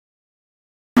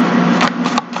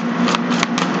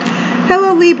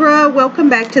Hello Libra, welcome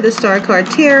back to the Star Card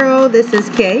Tarot. This is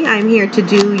Kay. I'm here to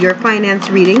do your finance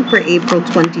reading for April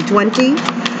 2020.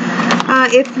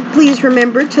 Please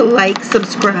remember to like,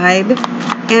 subscribe,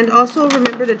 and also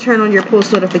remember to turn on your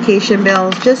post notification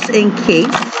bells just in case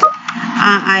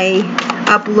I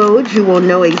upload. You will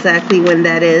know exactly when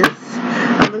that is.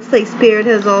 Looks like Spirit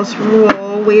has also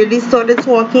already started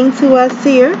talking to us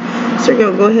here. So we're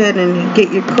going to go ahead and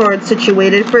get your card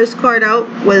situated. First card out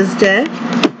was Death,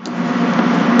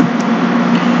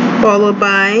 followed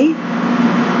by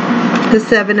the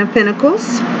Seven of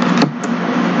Pentacles,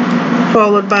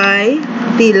 followed by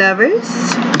the Lovers,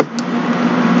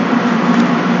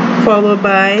 followed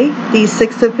by the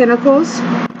Six of Pentacles,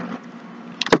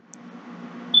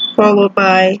 followed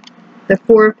by the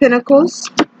Four of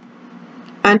Pentacles.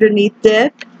 Underneath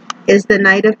Death is the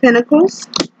Knight of Pentacles.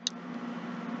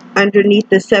 Underneath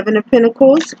the Seven of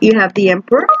Pentacles, you have the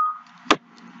Emperor.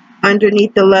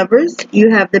 Underneath the Lovers,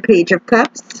 you have the Page of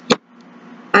Cups.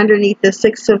 Underneath the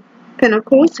Six of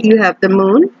Pentacles, you have the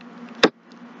Moon.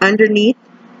 Underneath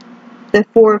the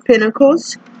Four of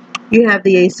Pentacles, you have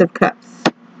the Ace of Cups.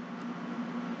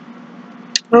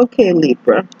 Okay,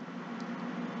 Libra.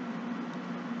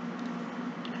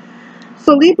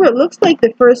 So Libra, it looks like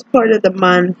the first part of the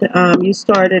month, you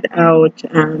started out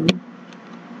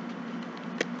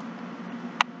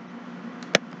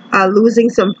losing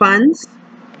some funds.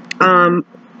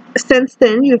 Since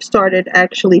then, you've started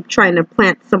actually trying to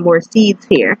plant some more seeds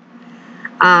here.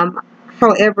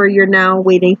 However, you're now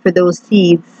waiting for those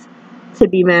seeds to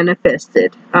be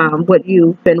manifested. What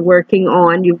you've been working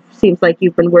on, seems like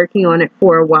you've been working on it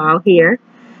for a while here.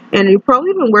 And you've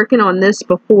probably been working on this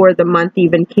before the month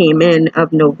even came in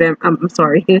of November. I'm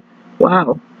sorry.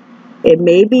 Wow. It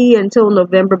may be until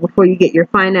November before you get your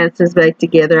finances back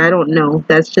together. I don't know.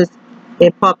 That's just,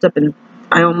 it popped up and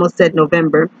I almost said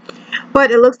November.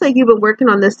 But it looks like you've been working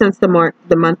on this since the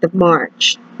month of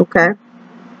March. Okay.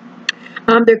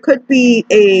 There could be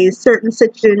a certain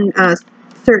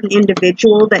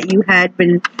individual that you had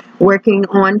been working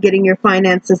on getting your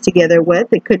finances together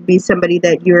with. It could be somebody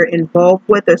that you're involved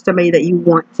with or somebody that you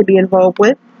want to be involved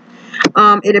with.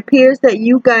 It appears that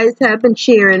you guys have been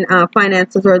sharing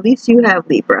finances, or at least you have,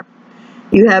 Libra.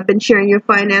 You have been sharing your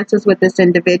finances with this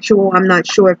individual. I'm not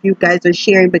sure if you guys are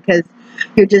sharing because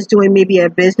you're just doing maybe a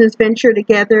business venture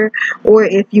together, or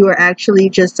if you are actually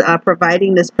just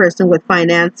providing this person with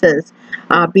finances,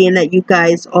 being that you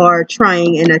guys are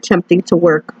trying and attempting to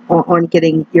work on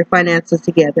getting your finances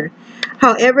together.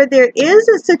 However, there is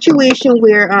a situation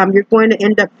where you're going to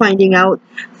end up finding out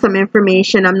some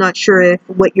information. I'm not sure if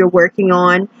what you're working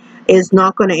on is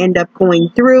not going to end up going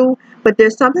through, but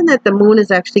there's something that the Moon is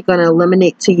actually going to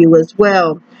eliminate to you as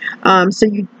well. So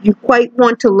you quite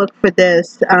want to look for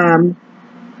this.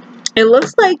 It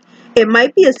looks like it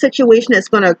might be a situation that's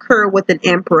going to occur with an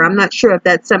Emperor. I'm not sure if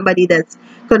that's somebody that's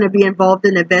going to be involved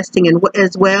in investing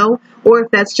as well, or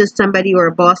if that's just somebody or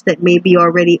a boss that may be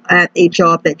already at a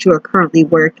job that you are currently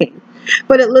working.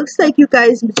 But it looks like you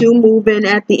guys do move in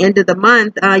at the end of the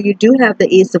month. You do have the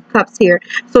Ace of Cups here.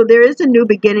 So there is a new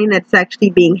beginning that's actually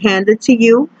being handed to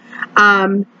you.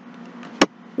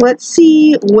 Let's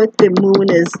see what the Moon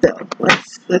is, though.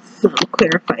 Let's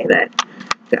clarify that.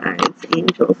 Guides,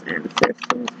 angels,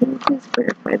 ancestors. Can you please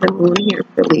clarify the Moon here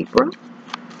for Libra?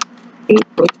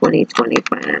 April 2020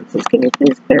 finances. Can you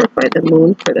please clarify the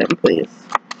Moon for them, please?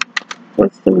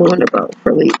 What's the Moon about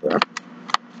for Libra?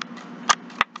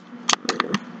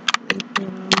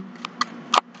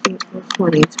 April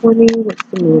 2020. What's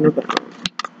the Moon about?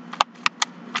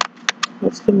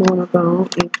 What's the Moon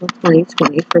about? April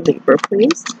 2020 for Libra,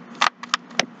 please.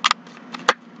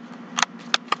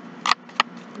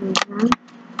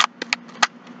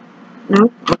 No?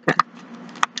 Okay.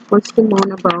 What's the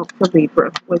Moon about for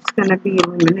Libra? What's going to be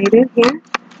eliminated here?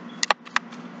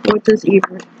 What does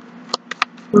Libra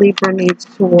needs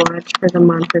to watch for the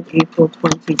month of April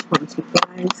 2020?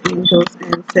 Guides, angels,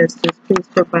 ancestors, please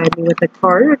provide me with a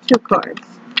card or two cards.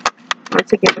 Not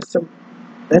to give us some.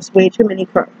 That's way too many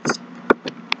cards.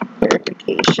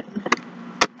 Clarification.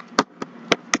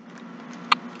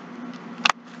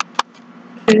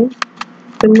 Okay.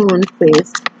 The Moon,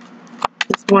 please.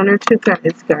 Just one or two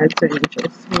cards, guides or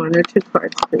angels. One or two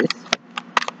cards, please.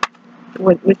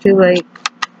 What would you like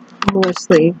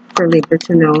mostly for Libra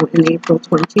to know in April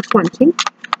 2020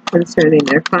 concerning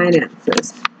their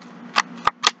finances?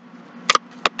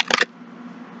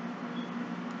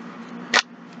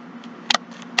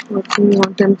 What do you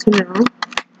want them to know?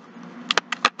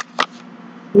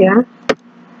 Yeah?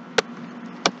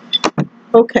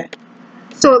 Okay.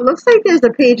 So it looks like there's a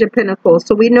Page of Pentacles.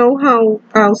 So we know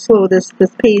how slow this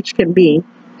page can be.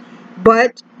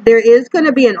 But there is going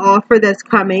to be an offer that's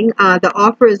coming. The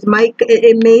offer is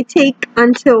it may take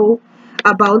until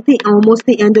about almost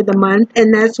the end of the month,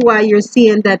 and that's why you're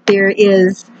seeing that there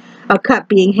is a cut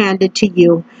being handed to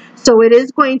you. So it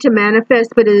is going to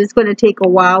manifest, but it is going to take a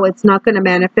while. It's not going to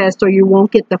manifest, or you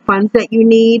won't get the funds that you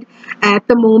need at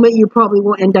the moment. You probably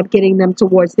will end up getting them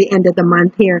towards the end of the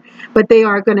month here, but they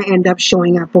are going to end up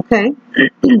showing up, okay?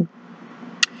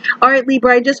 All right,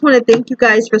 Libra, I just want to thank you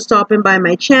guys for stopping by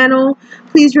my channel.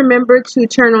 Please remember to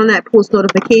turn on that post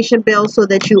notification bell so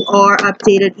that you are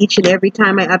updated each and every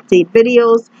time I update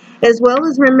videos. As well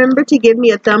as remember to give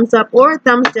me a thumbs up or a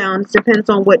thumbs down. It depends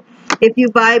on if you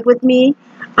vibe with me.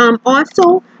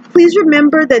 Also, please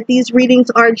remember that these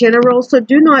readings are general, so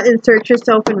do not insert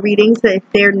yourself in readings that if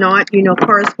they're not,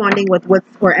 corresponding with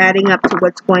or adding up to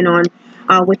what's going on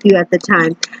with you at the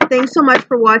time. Thanks so much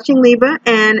for watching, Libra,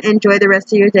 and enjoy the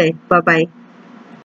rest of your day. Bye-bye.